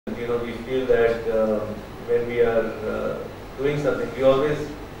we feel that when we are doing something, we always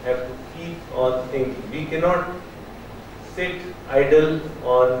have to keep on thinking. We cannot sit idle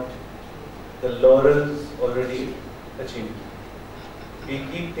on the laurels already achieved. We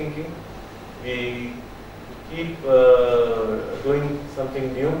keep thinking, we keep doing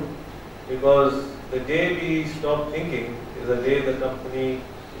something new, because the day we stop thinking is the day the company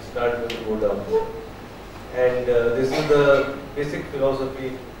starts to go down. And this is the basic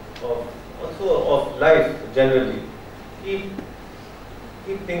philosophy of life generally. Keep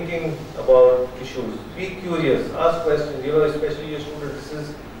thinking about issues. Be curious. Ask questions. Especially your students.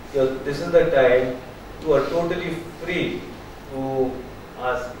 This is the time you are totally free to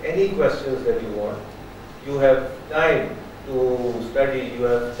ask any questions that you want. You have time to study. You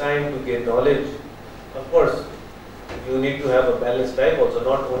have time to gain knowledge. Of course, you need to have a balanced life also,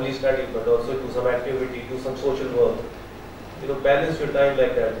 not only study but also do some activity, do some social work. Balance your time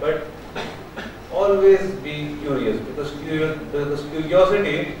like that. But always be curious, because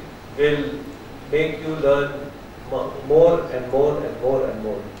curiosity will make you learn more and more and more and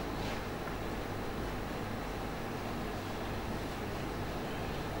more.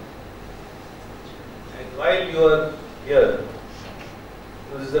 And while you are here,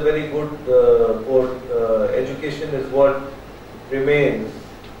 this is a very good quote. Education is what remains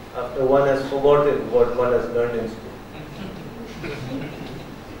after one has forgotten what one has learned in school.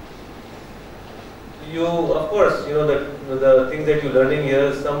 Of course, the things that you're learning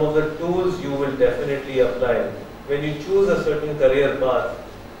here, some of the tools you will definitely apply. When you choose a certain career path,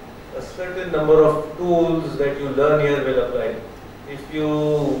 a certain number of tools that you learn here will apply. If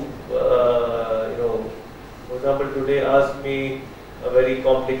you, for example, today ask me a very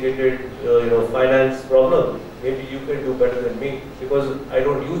complicated, finance problem, maybe you can do better than me, because I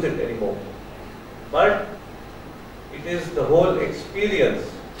don't use it anymore. But it is the whole experience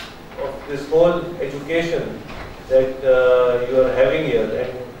of this whole education that you are having here,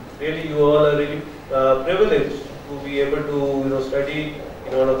 and really you all are really privileged to be able to study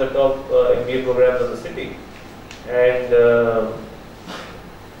in one of the top MBA programs of the city. And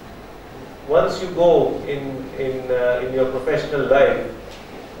once you go in your professional life,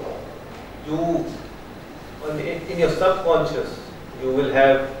 in your subconscious you will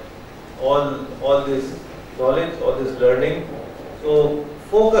have all this knowledge, all this learning. So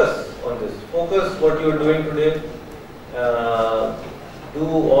focus on this. Focus what you are doing today.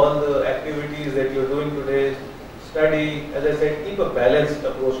 Do all the activities that you are doing today. Study. As I said, keep a balanced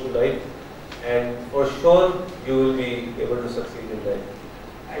approach to life, and for sure you will be able to succeed in life.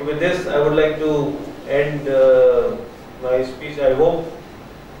 So with this, I would like to end my speech. I hope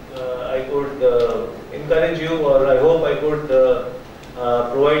I could encourage you, or I hope I could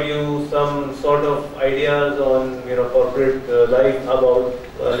provide you some sort of ideas on corporate life, about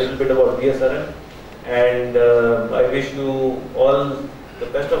a little bit about BSRM, and I wish you all the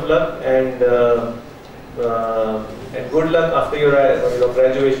best of luck and good luck after your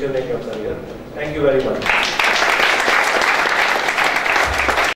graduation and your career. Thank you very much.